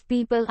group of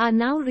people are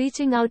now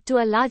reaching out to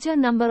a larger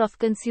number of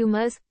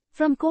consumers,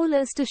 from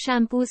collars to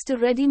shampoos to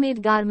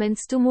ready-made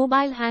garments to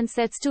mobile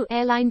handsets to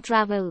airline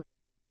travel.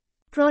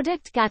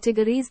 Product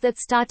categories that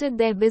started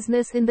their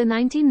business in the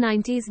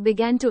 1990s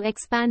began to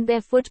expand their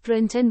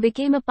footprint and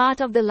became a part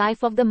of the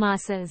life of the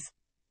masses.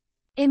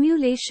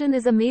 Emulation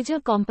is a major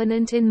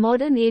component in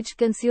modern age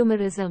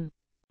consumerism.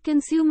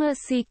 Consumers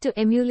seek to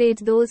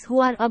emulate those who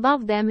are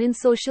above them in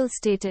social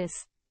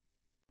status.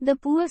 The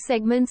poor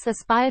segments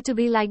aspire to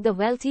be like the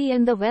wealthy,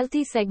 and the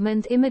wealthy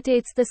segment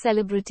imitates the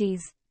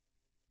celebrities.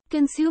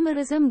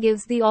 Consumerism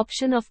gives the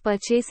option of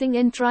purchasing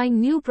and trying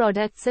new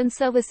products and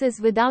services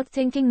without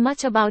thinking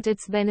much about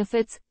its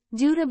benefits,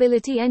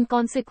 durability and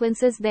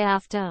consequences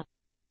thereafter.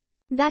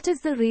 That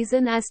is the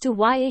reason as to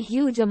why a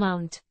huge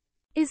amount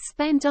is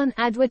spent on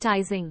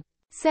advertising.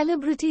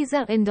 Celebrities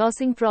are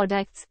endorsing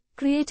products,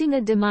 creating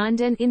a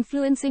demand and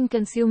influencing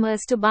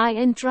consumers to buy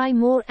and try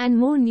more and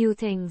more new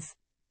things.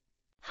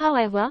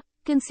 However,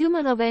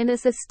 consumer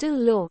awareness is still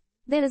low.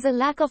 There is a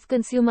lack of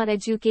consumer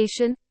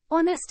education,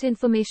 honest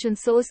information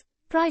source,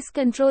 price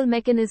control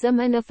mechanism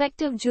and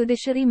effective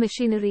judiciary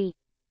machinery.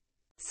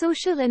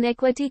 Social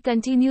inequity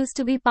continues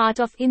to be part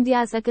of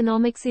India's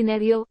economic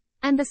scenario,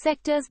 and the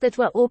sectors that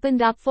were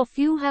opened up for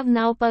few have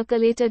now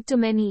percolated to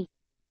many.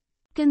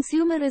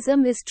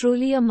 Consumerism is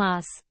truly a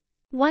mass.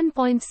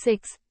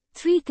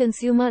 1.6.3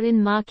 Consumer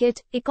in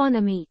market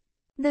economy.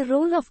 The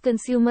role of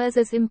consumers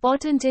is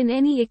important in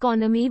any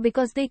economy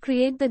because they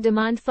create the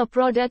demand for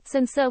products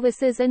and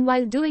services, and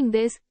while doing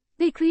this,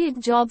 they create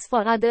jobs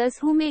for others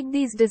who make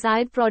these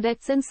desired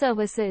products and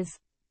services.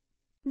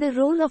 The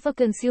role of a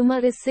consumer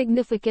is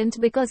significant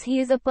because he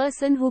is a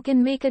person who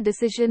can make a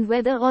decision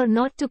whether or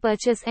not to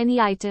purchase any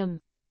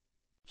item.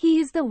 He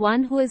is the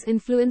one who is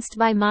influenced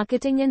by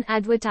marketing and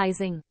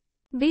advertising.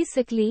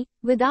 Basically,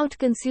 without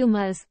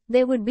consumers,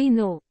 there would be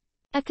no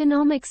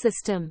economic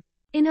system.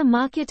 In a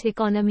market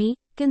economy,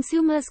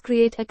 consumers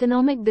create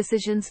economic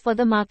decisions for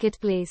the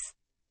marketplace.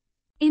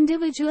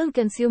 Individual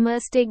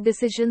consumers take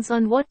decisions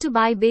on what to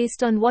buy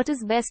based on what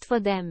is best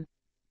for them.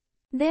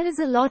 There is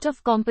a lot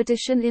of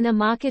competition in a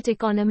market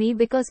economy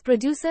because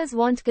producers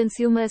want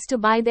consumers to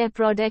buy their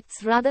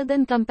products rather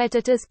than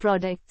competitors'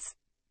 products.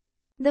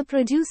 The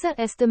producer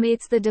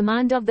estimates the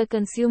demand of the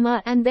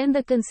consumer and then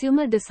the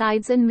consumer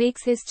decides and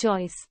makes his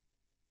choice.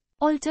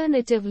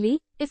 Alternatively,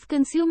 if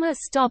consumers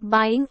stop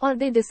buying or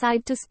they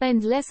decide to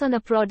spend less on a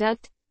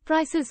product,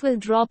 prices will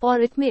drop, or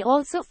it may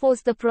also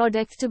force the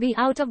product to be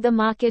out of the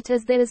market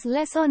as there is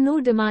less or no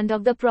demand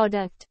of the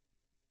product.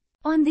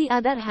 On the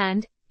other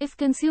hand, if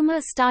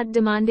consumers start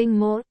demanding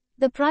more,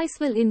 the price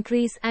will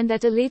increase and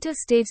at a later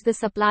stage the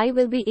supply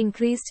will be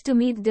increased to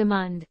meet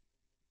demand.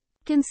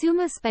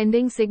 Consumer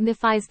spending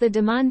signifies the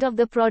demand of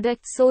the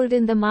products sold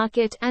in the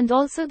market and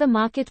also the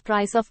market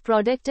price of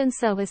product and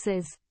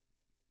services.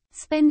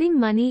 Spending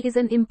money is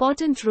an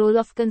important role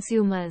of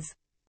consumers.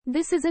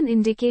 This is an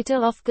indicator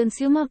of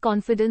consumer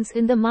confidence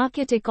in the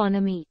market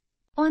economy.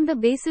 On the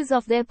basis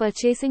of their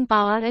purchasing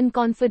power and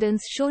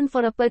confidence shown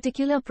for a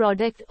particular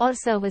product or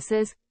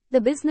services,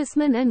 the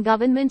businessman and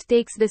government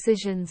takes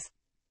decisions.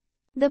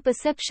 The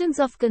perceptions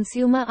of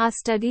consumer are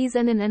studies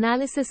and an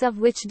analysis of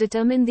which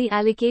determine the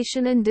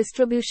allocation and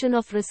distribution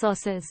of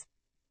resources.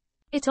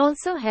 It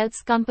also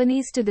helps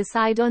companies to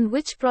decide on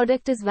which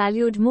product is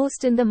valued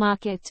most in the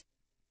market.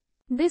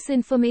 This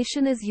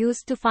information is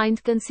used to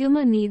find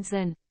consumer needs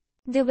and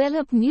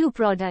develop new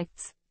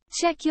products.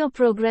 Check your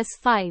progress.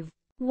 5.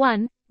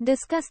 1.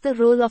 Discuss the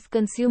role of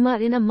consumer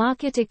in a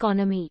market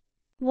economy.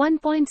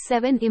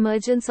 1.7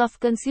 Emergence of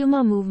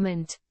consumer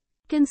movement.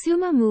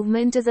 Consumer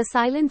movement is a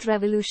silent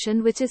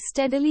revolution which is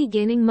steadily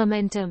gaining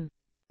momentum.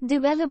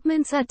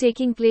 Developments are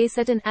taking place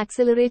at an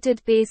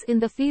accelerated pace in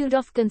the field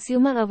of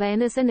consumer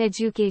awareness and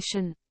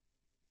education.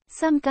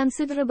 Some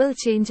considerable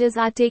changes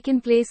are taking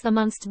place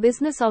amongst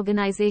business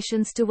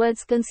organizations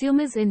towards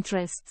consumers'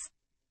 interests.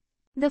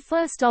 The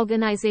first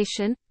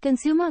organization,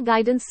 Consumer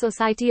Guidance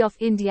Society of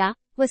India,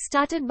 was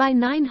started by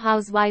 9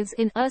 housewives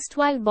in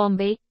erstwhile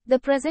Bombay, the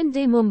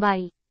present-day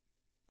Mumbai.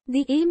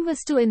 The aim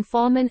was to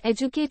inform and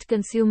educate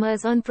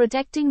consumers on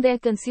protecting their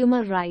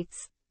consumer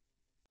rights.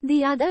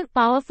 The other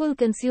powerful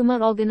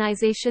consumer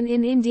organization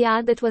in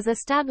India that was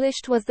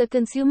established was the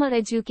Consumer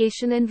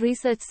Education and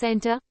Research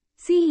Centre,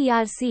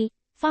 CERC,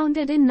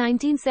 founded in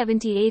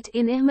 1978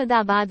 in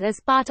Ahmedabad as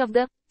part of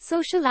the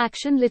social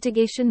action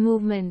litigation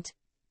movement.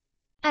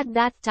 At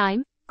that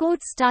time,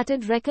 courts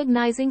started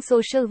recognizing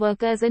social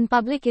workers and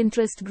public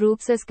interest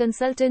groups as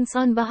consultants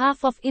on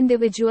behalf of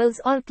individuals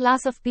or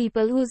class of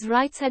people whose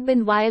rights had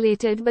been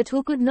violated but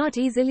who could not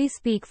easily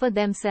speak for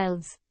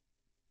themselves.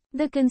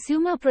 The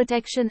Consumer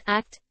Protection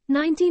Act,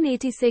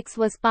 1986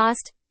 was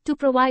passed, to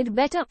provide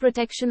better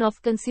protection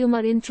of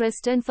consumer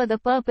interest and for the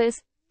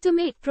purpose, to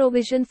make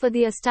provision for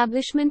the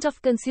establishment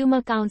of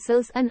consumer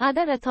councils and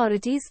other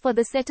authorities for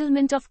the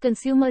settlement of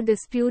consumer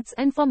disputes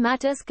and for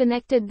matters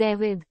connected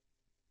therewith.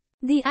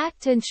 The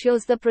Act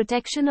ensures the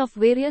protection of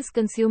various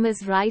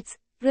consumers' rights,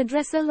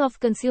 redressal of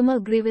consumer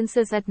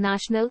grievances at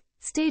national,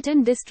 state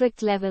and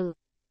district level.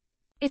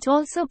 It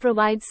also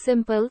provides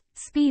simple,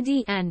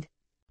 speedy and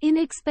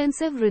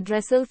inexpensive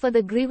redressal for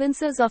the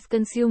grievances of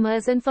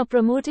consumers and for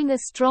promoting a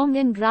strong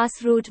and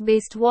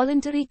grassroots-based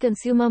voluntary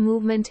consumer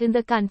movement in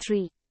the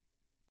country.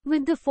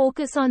 With the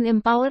focus on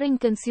empowering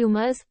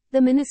consumers,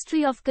 the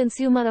Ministry of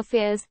Consumer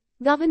Affairs,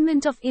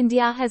 Government of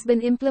India has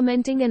been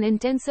implementing an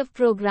intensive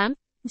program,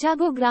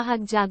 Jago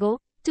Grahak Jago,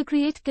 to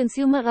create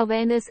consumer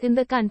awareness in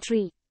the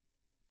country.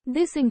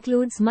 This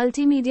includes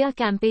multimedia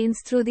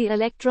campaigns through the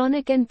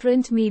electronic and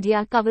print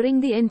media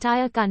covering the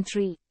entire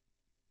country.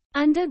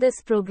 Under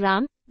this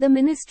program, the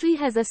ministry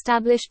has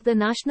established the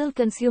National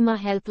Consumer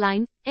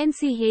Helpline,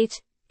 NCH,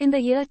 in the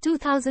year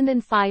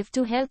 2005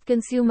 to help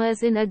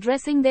consumers in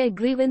addressing their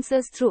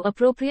grievances through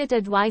appropriate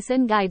advice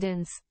and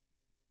guidance.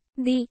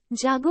 The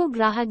Jago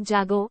Grahak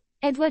Jago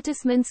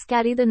advertisements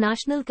carry the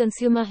National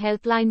Consumer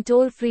Helpline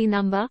toll-free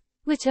number,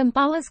 which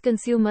empowers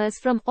consumers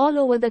from all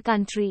over the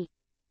country.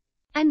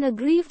 An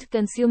aggrieved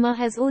consumer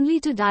has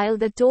only to dial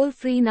the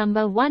toll-free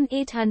number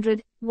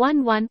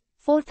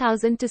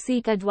 1-800-11-4000 to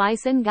seek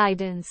advice and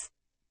guidance.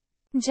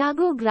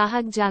 Jago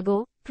Grahak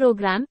Jago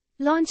program,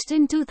 launched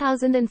in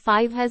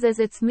 2005, has as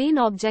its main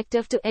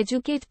objective to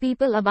educate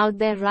people about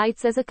their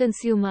rights as a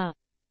consumer.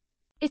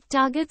 It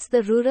targets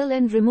the rural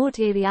and remote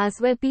areas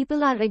where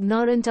people are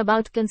ignorant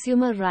about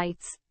consumer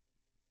rights.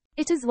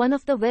 It is one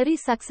of the very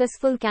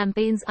successful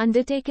campaigns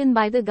undertaken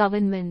by the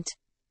government.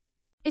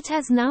 It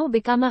has now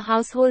become a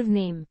household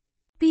name.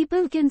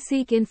 People can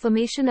seek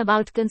information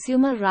about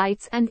consumer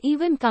rights and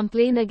even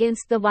complain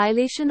against the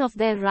violation of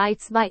their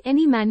rights by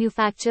any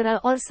manufacturer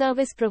or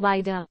service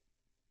provider.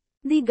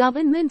 The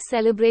government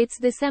celebrates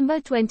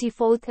December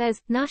 24 as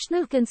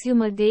National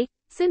Consumer Day,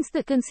 since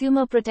the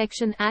Consumer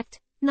Protection Act,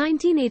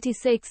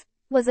 1986,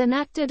 was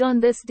enacted on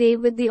this day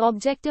with the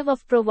objective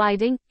of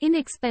providing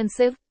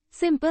inexpensive,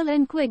 simple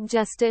and quick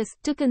justice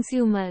to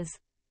consumers.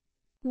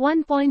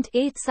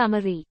 1.8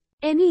 Summary.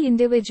 Any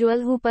individual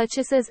who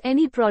purchases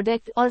any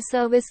product or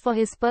service for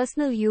his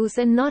personal use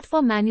and not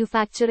for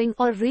manufacturing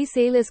or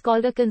resale is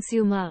called a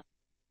consumer.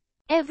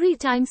 Every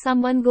time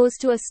someone goes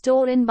to a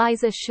store and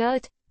buys a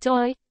shirt,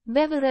 toy,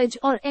 beverage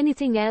or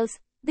anything else,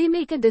 they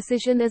make a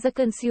decision as a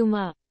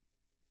consumer.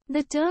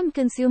 The term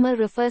consumer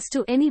refers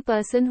to any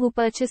person who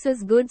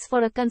purchases goods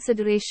for a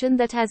consideration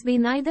that has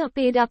been either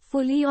paid up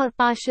fully or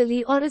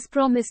partially or is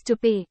promised to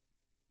pay.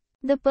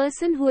 The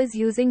person who is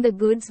using the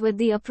goods with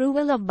the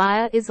approval of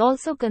buyer is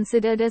also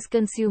considered as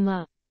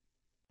consumer.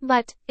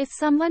 But, if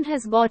someone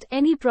has bought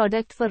any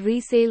product for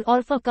resale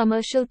or for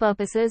commercial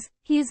purposes,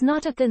 he is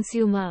not a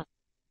consumer.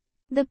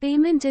 The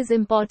payment is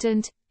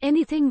important.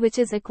 Anything which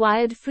is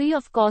acquired free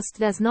of cost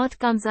does not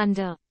comes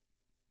under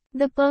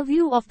the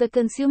purview of the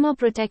Consumer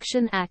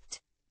Protection Act.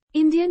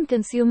 Indian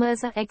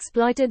consumers are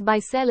exploited by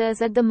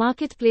sellers at the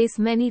marketplace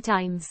many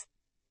times.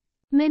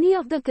 Many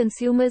of the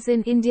consumers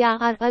in India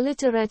are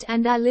illiterate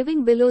and are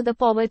living below the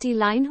poverty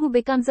line who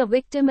becomes a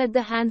victim at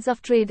the hands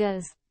of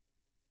traders.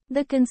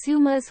 The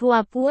consumers who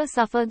are poor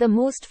suffer the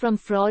most from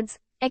frauds,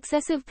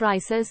 excessive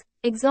prices,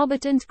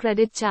 exorbitant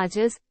credit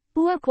charges,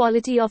 poor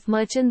quality of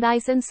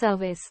merchandise and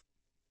service.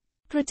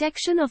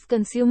 Protection of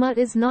consumer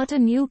is not a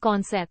new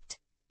concept.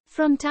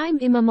 From time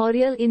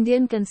immemorial,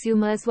 Indian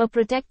consumers were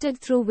protected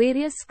through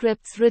various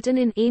scripts written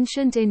in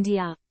ancient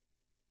India.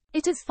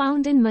 It is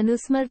found in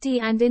Manusmriti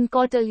and in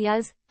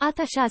Kautilya's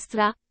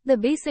Arthashastra, the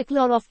basic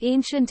law of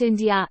ancient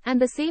India, and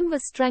the same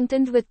was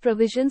strengthened with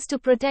provisions to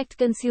protect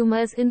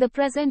consumers in the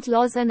present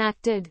laws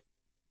enacted.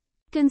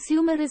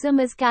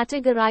 Consumerism is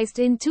categorized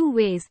in two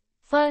ways.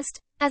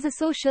 First, as a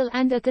social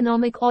and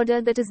economic order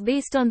that is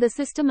based on the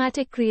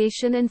systematic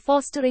creation and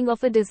fostering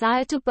of a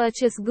desire to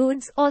purchase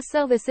goods or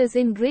services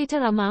in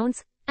greater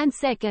amounts, and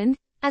second,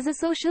 as a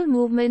social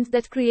movement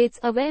that creates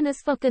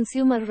awareness for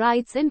consumer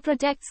rights and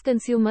protects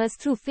consumers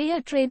through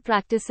fair trade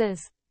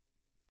practices.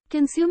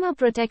 Consumer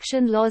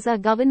protection laws are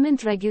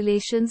government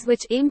regulations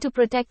which aim to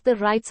protect the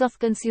rights of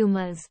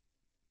consumers.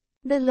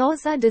 The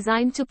laws are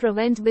designed to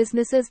prevent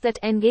businesses that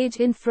engage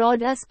in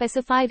fraud or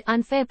specified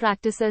unfair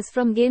practices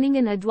from gaining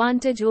an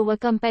advantage over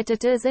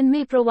competitors and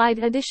may provide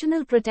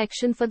additional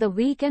protection for the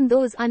weak and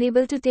those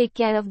unable to take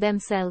care of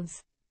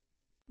themselves.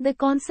 The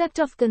concept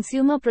of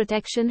consumer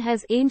protection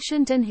has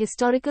ancient and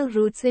historical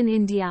roots in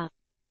India.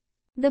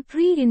 The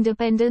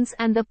pre-independence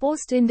and the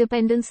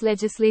post-independence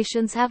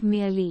legislations have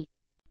merely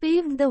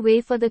paved the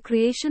way for the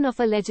creation of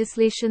a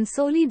legislation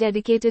solely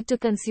dedicated to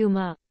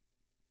consumer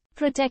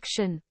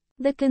protection.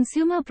 The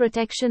Consumer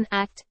Protection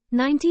Act,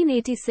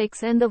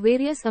 1986 and the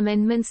various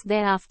amendments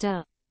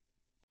thereafter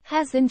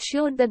has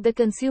ensured that the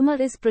consumer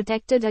is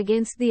protected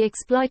against the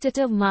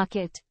exploitative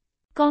market,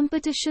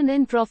 competition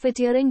and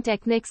profiteering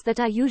techniques that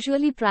are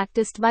usually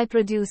practiced by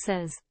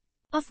producers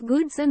of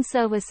goods and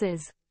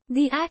services.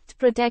 The Act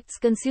protects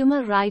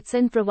consumer rights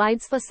and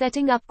provides for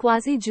setting up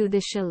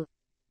quasi-judicial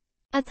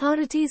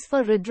authorities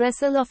for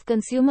redressal of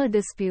consumer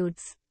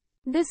disputes.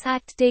 This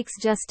Act takes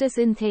justice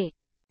in the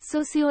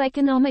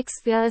socio-economic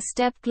sphere a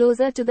step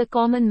closer to the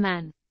common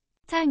man.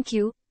 Thank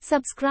you.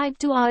 Subscribe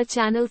to our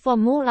channel for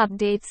more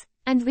updates,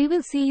 and we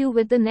will see you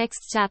with the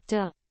next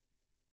chapter.